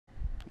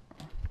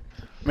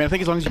I mean, I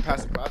think as long as you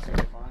pass the class, you're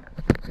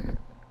fine.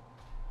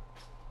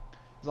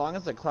 As long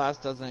as the class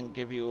doesn't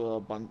give you a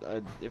bunch,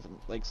 if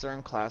like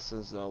certain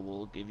classes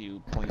will give you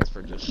points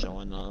for just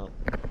showing up.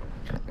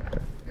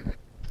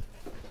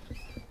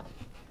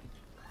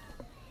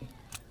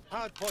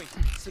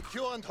 Hardpoint,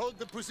 secure and hold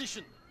the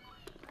position.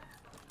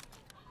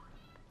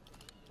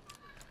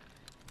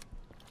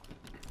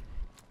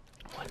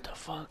 What the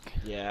fuck?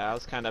 Yeah, I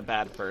was kind of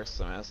bad first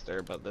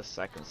semester, but this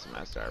second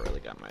semester I really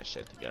got my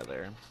shit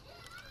together.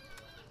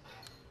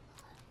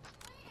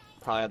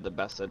 Probably had the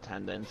best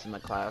attendance in the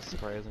class,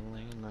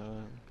 surprisingly.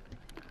 No.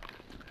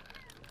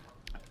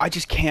 I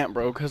just can't,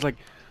 bro, cause like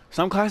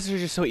some classes are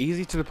just so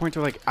easy to the point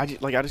where like I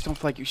just don't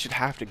feel like you should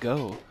have to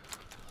go.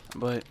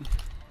 But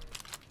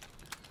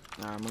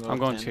Nah, I'm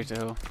going straight to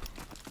hill.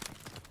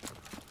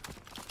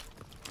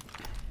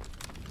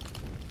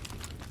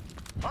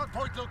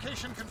 Hardpoint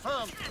location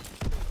confirmed.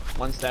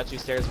 One statue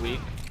stairs weak.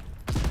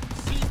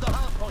 Seize the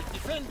hardpoint,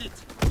 defend it.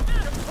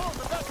 Control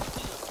the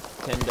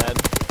battlefield. 10 dead.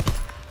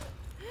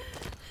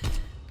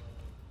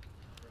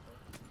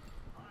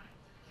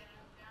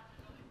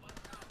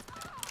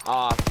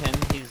 Ah, pin.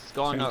 He's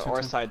going to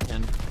our side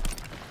pin.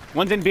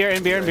 One's in beer,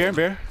 in beer.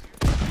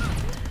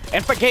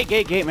 And for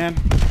gate, man.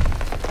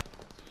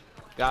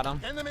 Got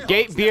him.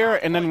 Gate, beer,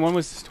 and then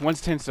one's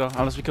 10 still.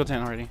 Unless we killed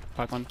 10 already.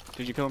 Pipeline.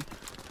 Did you kill him?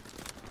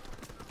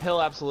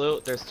 Hill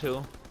absolute. There's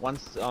two.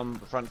 One's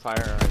front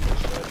fire.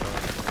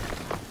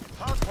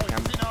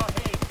 Hardpoint in our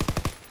head.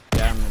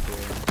 Yeah, I'm gonna do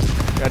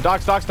it. Yeah,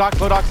 docks, low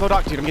docks.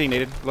 Dude, I'm getting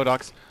naded. Low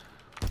docks.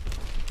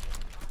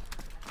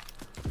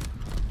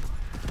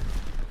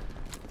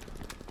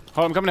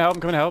 Oh, I'm coming to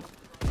help.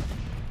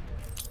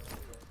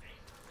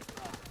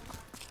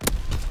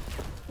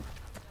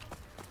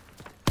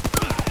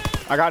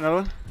 I got another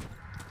one.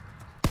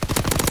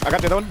 I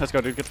got the other one. Let's go,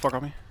 dude. Get the fuck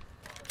off me.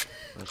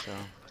 Let's go.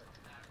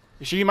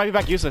 You might be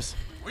back useless.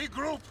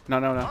 Regroup. No.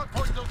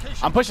 Hardpoint location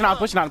I'm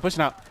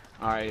pushing out.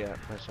 Alright, yeah,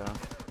 push out.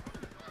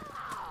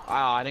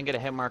 Wow, I didn't get a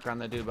hit marker on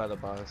the dude by the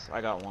bus. I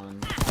got one.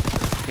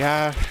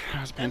 Yeah,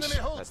 I was pinched.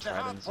 Enemy holds That's the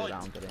right, I didn't see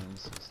down hardpoint. good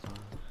aims. So.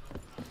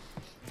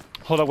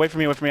 Hold up, wait for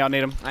me. I'll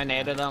nade him. I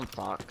naded him.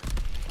 Fuck.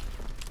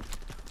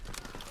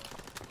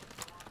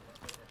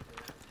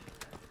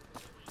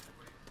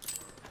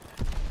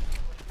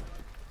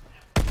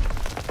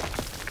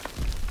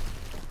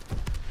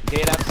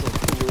 Gate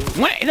absolute.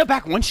 One in the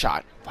back, one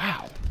shot.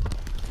 Wow.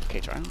 Okay,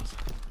 triangles.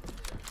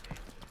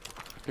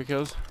 Good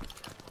kills.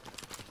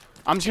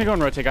 I'm just gonna go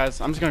and rotate, guys.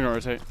 All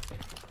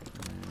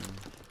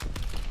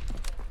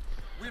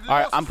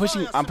right, I'm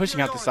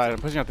pushing out this side.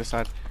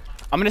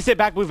 I'm gonna sit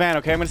back blue van,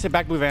 okay? I'm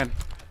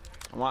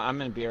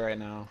in beer right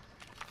now.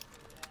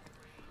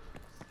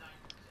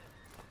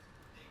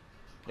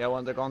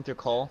 Yeah, they're going through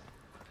coal.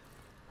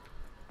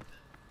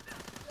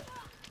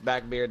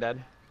 Back beer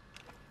dead.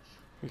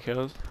 Good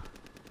kills.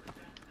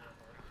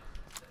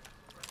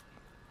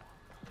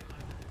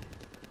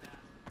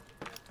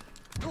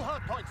 Two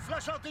hardpoint,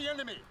 flush out the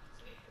enemy.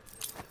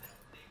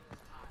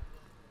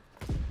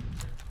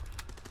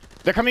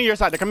 They're coming to your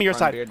side.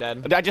 Front beer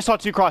dead. I just saw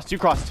two crossed.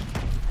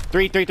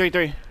 Three.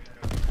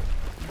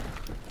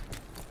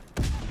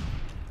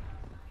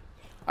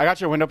 I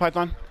got your window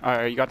python. All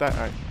right, you got that.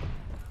 All right.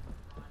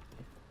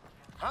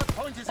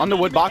 Hardpoint is On the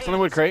in wood enemy box, on the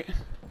wood hands. crate.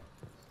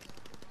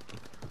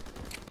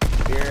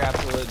 Beer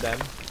absolute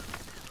dead.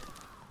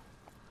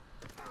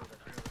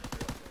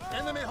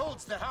 Enemy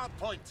holds the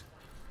hardpoint.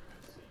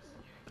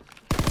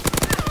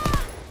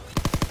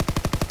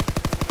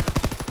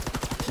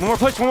 One more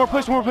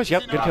push.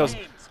 Yep, good kills.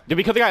 Did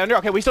we kill the guy under?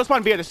 Okay, we still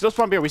spawn beer.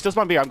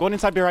 I'm going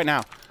inside beer right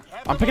now.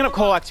 I'm picking up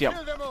coal at you.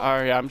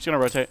 Alright, yeah, I'm just gonna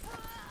rotate.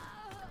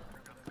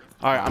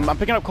 Alright, I'm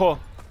picking up coal.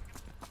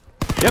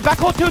 Yeah, back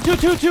coal,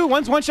 two.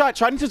 One's one shot.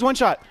 Trident's is one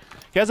shot.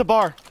 He has a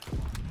bar.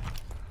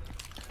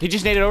 He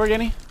just naded over,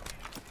 Yenny?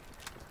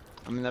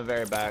 I'm in the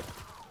very back.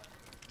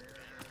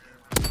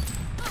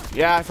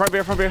 Yeah, front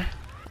beer. I'm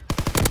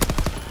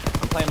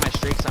playing my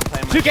streaks.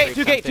 Two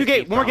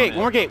gate. One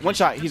more gate. One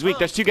shot. He's weak.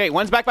 There's two gate.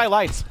 One's back by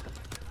lights.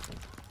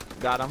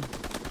 Got him.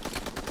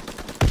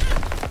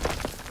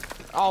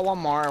 Oh, one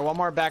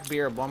more back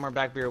beer.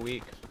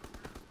 weak.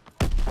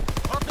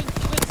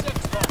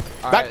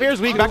 Back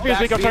beer's weak. I'm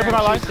trying to put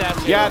my lights.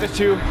 Yeah, there's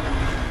two.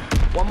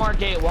 One more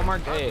gate.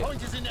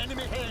 Hardpoint is in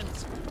enemy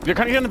hands. You're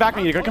coming in the back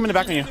on you.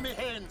 Enemy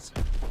hands.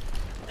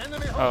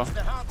 Enemy holds Oh.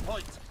 the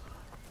hardpoint.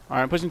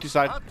 Alright, I'm pushing two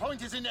side.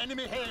 Hardpoint is in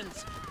enemy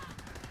hands.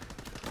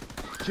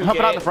 Two Help it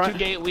gate, out the front. Two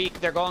gate weak.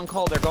 They're going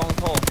cold.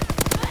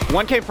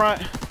 1K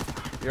front.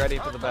 You ready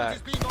for the Hardpoint back?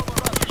 is being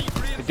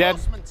overrun. Need Dead.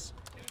 reinforcements.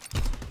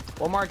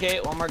 One more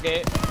gate.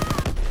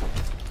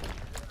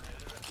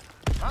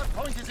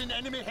 Hardpoint is in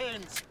enemy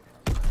hands.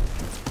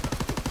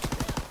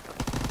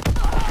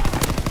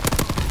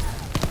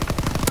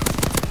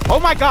 Oh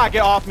my god,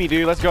 get off me,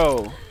 dude. Let's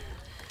go.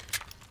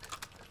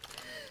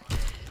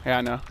 Yeah,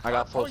 I know. I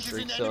got full Hardpoint is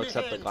streak in still, enemy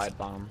except the hands. glide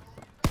bomb.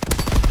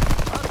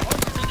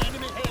 Hardpoint is in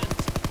enemy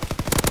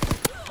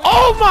hands.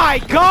 Oh my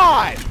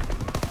god!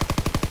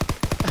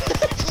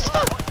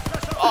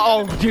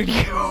 Oh, dude,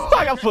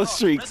 I got full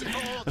streaks.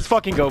 Let's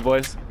fucking go,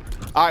 boys.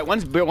 All right,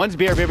 one's beer.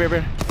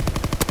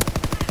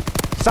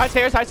 Side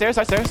stairs.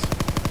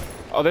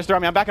 Oh, they're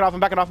throwing me. I'm backing off.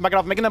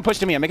 I'm making them push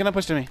to me.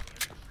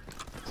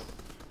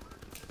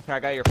 Here, I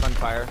got your front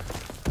fire.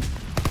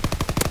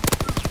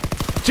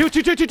 Two.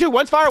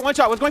 One's fire, one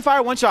shot. One's going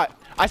fire, one shot.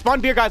 I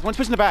spawned beer, guys. One's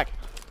pushing the back.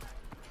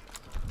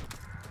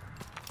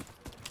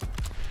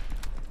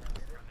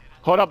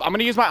 Hold up. I'm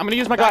gonna use my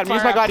glide.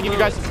 To give you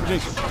guys some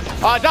drinks.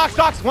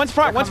 Docs. One's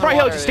front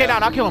hill. Just stay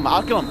down. I'll kill him.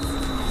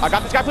 I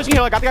got this guy pushing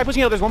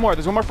hill. There's one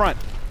more front.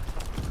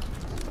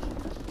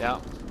 Yeah.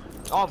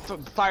 Oh,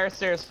 fire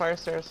stairs.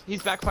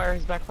 He's backfire.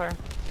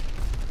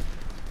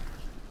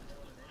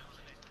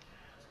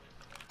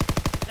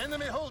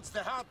 Enemy holds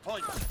the hard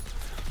point.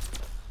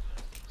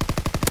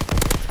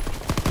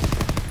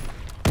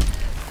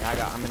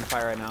 Yeah, I'm in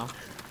fire right now.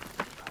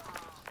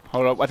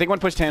 Hold up. I think one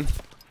pushed 10.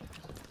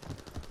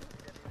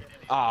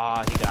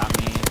 Ah, he got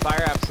me.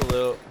 Fire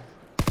absolute.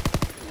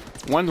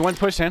 One's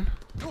pushed 10.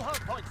 Two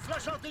hard point.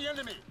 Flush out the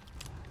enemy.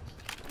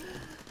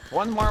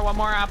 One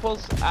more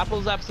apples.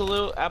 Apples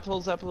absolute. I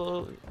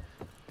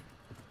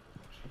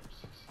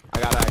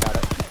got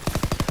it.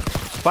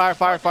 Fire.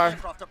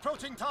 Aircraft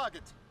approaching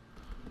target.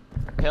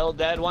 Hill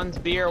dead. One's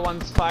beer,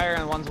 one's fire,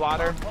 and one's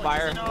water.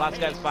 Fire.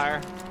 Last guy's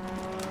fire.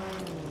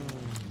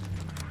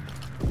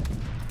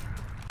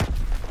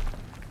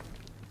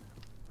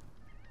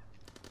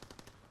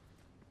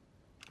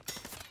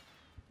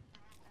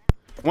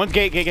 One's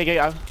gate.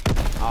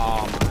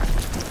 Oh my.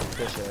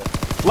 Good shit.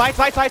 Lights.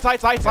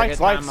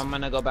 I'm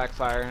gonna go back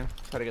fire.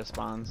 Try to get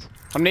spawns.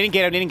 I'm nading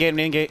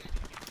gate.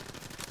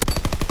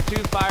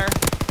 Two fire.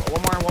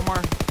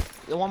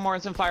 One more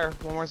is in fire.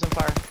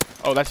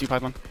 Oh, that's you,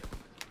 Python.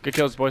 Good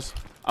kills, boys.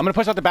 I'm gonna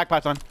push out the back,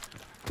 Python.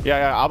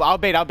 Yeah. I'll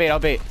bait.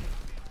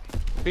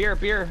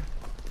 Beer.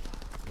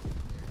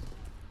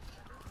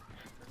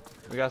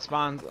 We got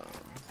spawns.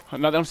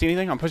 No, I don't see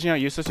anything. I'm pushing out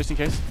useless just in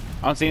case.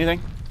 I don't see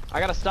anything. I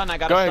got a stun. Go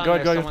ahead.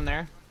 There's someone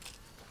there.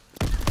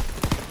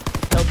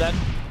 Hill dead.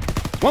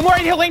 One more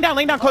in hill, laying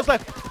down, close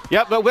left.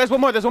 Yep, but there's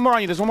one more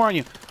on you.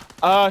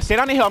 Stay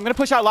down the hill. I'm gonna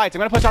push out lights.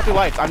 Through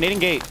lights. I'm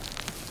nading gate.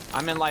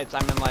 I'm in lights.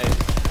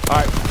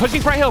 Alright,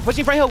 pushing front hill,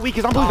 weak.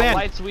 He's on blue van.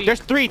 Lights weak. There's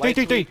three.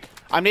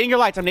 I'm nading your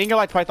lights,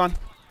 Python.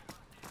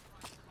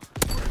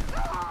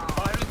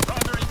 Firing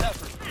primary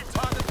battery.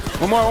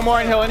 Target. One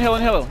more in hill.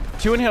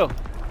 Two in hill.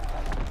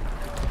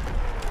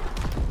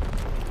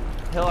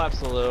 Hill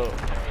absolute.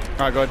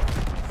 Alright, good.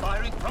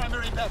 Firing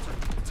primary battery.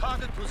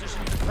 Target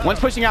position confirmed. One's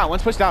pushing out,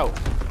 one's pushed out.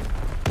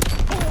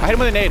 I hit him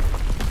with a nade.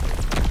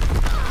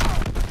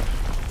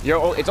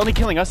 It's only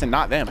killing us and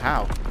not them.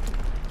 How?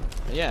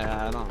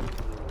 Yeah, I don't.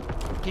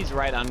 He's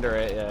right under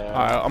it. Yeah.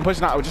 Alright, I'm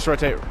pushing out. I'll just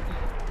rotate.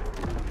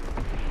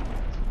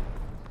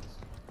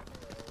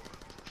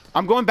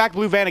 I'm going back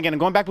blue van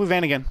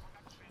again.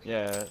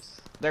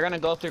 Yes. They're gonna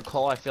go through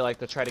coal. I feel like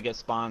to try to get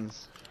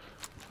spawns.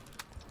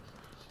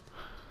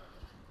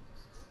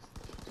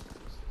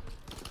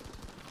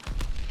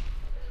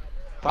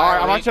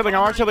 Alright,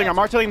 I'm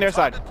artilling their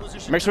side.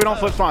 Make sure we don't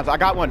flip spawns. I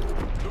got one.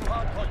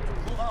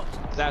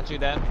 Statue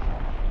dead.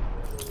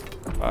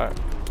 Alright.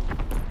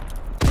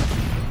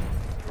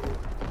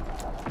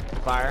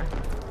 Fire.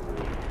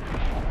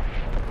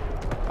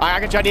 I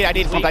got you. I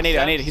need something. I need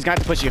it. He's gonna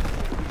have to push you.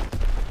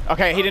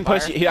 Okay, he didn't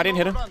push. I didn't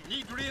hit him.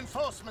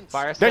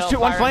 Fire. There's two,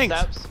 one flanks.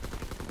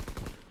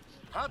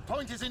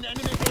 Hardpoint is in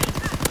enemy hands.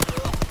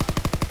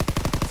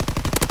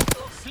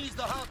 Seize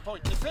the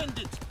hardpoint. Defend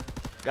it.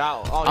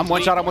 I'm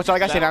one shot. I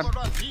gotta stay down.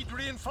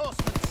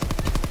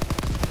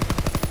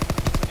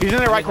 He's in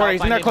the right corner.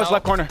 He's in their close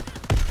left corner.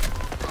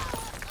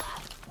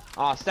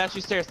 Oh, statue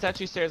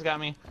stairs got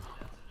me.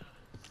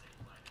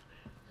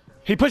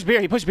 He pushed beer.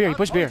 I'm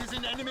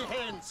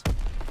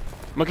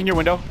looking your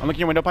window.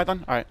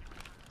 Python. All right.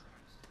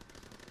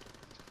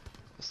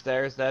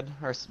 Stairs dead.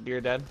 Or beer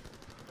dead.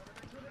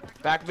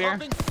 Back beer.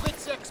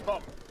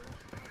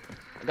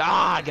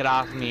 Ah, get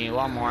off me.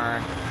 One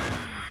more.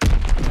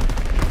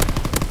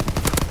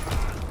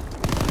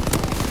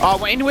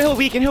 Oh, in hill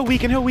weak.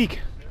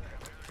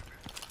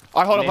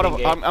 All right, hold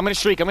up. I'm gonna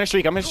streak.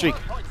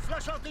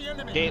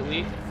 Gate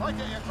weak.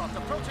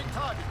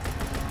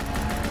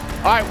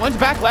 All right, one's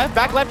back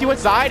left, you went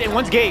side, and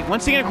one's gate.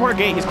 One's sitting in a corner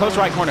gate. He's close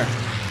right corner.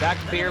 Back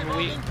beer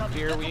weak.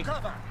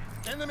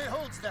 Enemy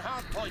holds the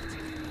hard point.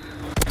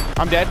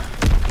 I'm dead.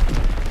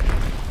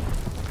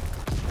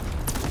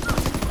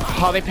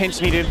 Oh, they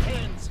pinched me, dude.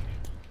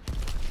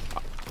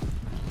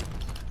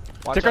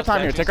 Take our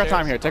time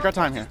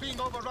here.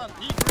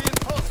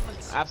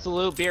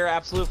 Absolute beer,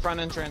 absolute front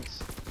entrance.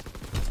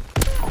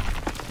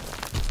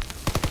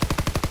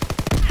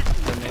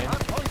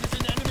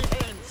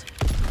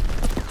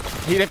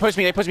 They pushed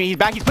me. He's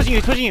back. He's pushing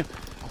you.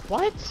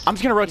 What? I'm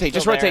just gonna rotate.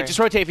 Just rotate.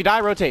 If you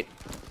die, rotate.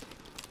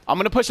 I'm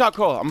gonna push out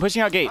Cole. I'm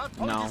pushing out gate.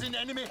 No.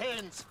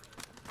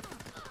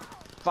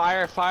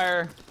 Fire.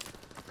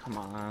 Come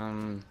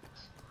on.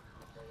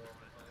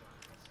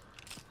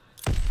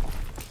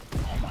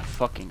 Oh my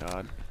fucking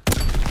god.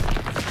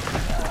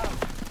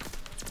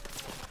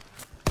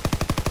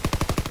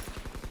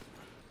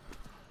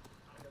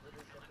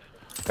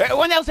 Hey,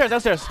 one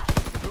downstairs.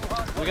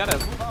 We gotta.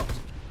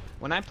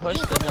 When I push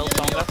the hill,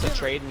 someone has to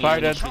trade me. Fire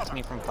And dead. he shoots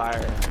me from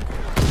fire.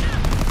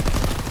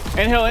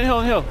 In hill, in hill,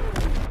 in hill.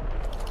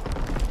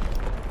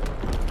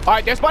 All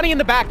right, they're spawning in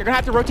the back. They're gonna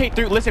have to rotate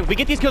through. Listen, if we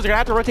get these kills, they're gonna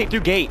have to rotate through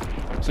gate.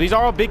 So these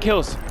are all big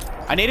kills.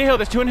 I need a hill.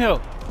 There's 2 in hill.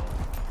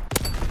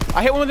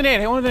 I hit one with a nade.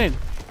 I hit one with a nade.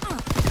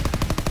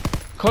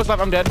 Close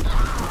left. I'm dead.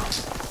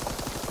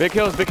 Big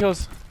kills. Big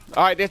kills.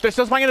 All right, they're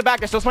still spawning in the back.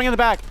 They're still spawning in the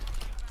back.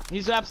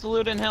 He's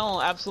absolute in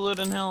hill. Absolute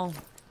in hill.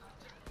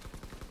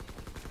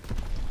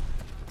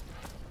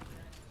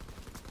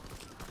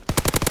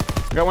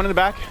 Got one in the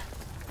back.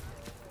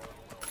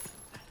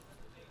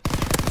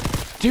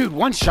 Dude,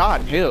 one shot,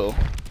 hill.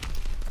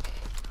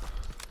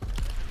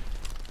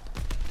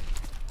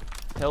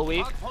 Hill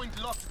weak.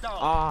 Hardpoint locked down.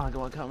 Ah,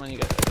 go on, come on, you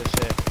got good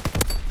shit.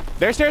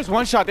 Their stairs,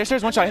 one shot. Their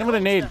stairs, one shot. Hit him with a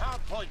nade.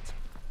 Hardpoint.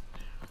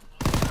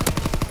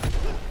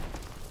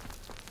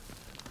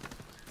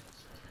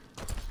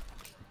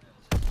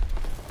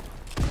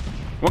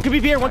 One could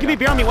be beer. One could be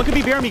beer on me. One could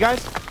be beer on me,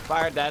 guys.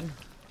 Fire dead.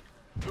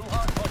 Two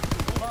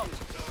hardpoints. Move out.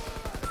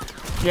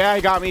 Yeah,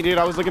 he got me, dude.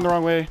 I was looking the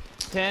wrong way.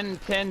 10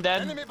 dead.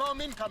 Enemy bomb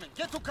incoming.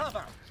 Get to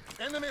cover.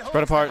 Enemy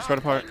Spread apart. Spread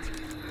apart.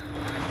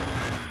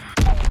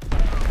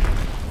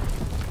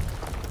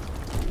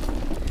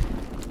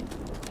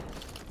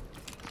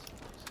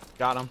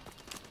 Got him.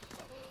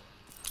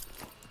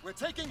 We're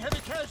taking heavy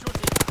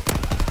casualties.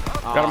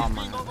 Got him.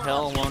 Man.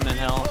 Hill, one in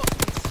hill.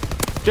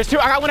 Just 2.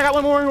 I got one. I got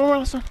one more. One more.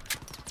 Last one.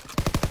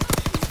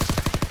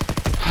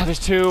 Ah, there's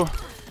 2.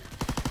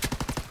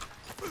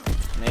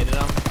 Naded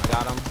him. I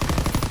got him.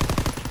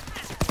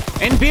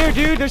 And beer,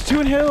 dude. There's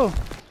 2 in hill.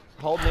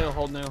 Hold new,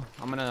 hold new.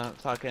 I'm gonna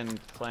fucking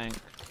flank.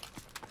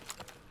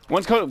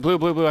 One's coat. Blue,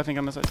 blue, blue. I think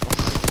on this side.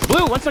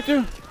 Blue. One stuck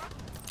through.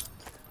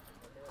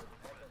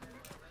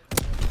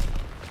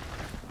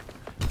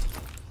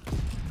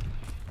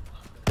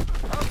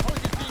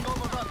 Hardpoint is being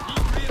overrun.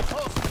 Need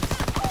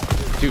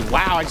reinforcements. Dude,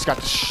 wow. I just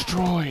got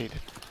destroyed.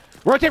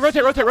 Rotate,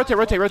 rotate, rotate, rotate,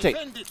 rotate, rotate.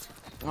 Defend it.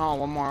 Oh,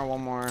 one more,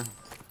 one more.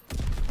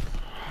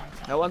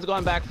 That one's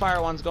going backfire,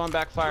 one's going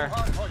backfire.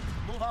 Hardpoint.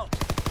 Move out.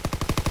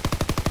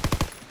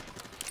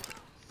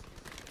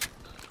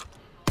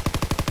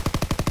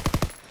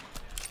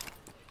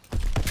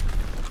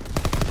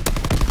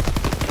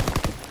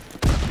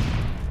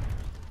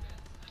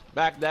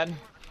 Back dead.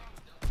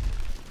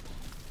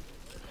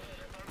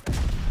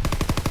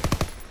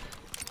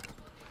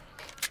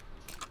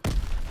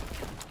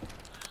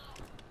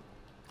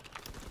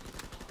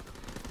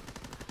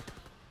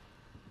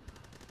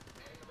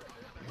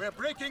 We're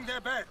breaking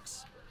their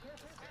backs.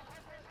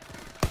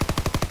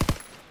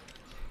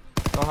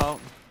 Go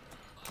help.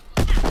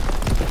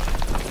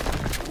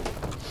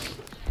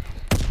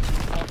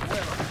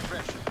 Aware of the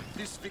pressure.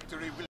 This victory will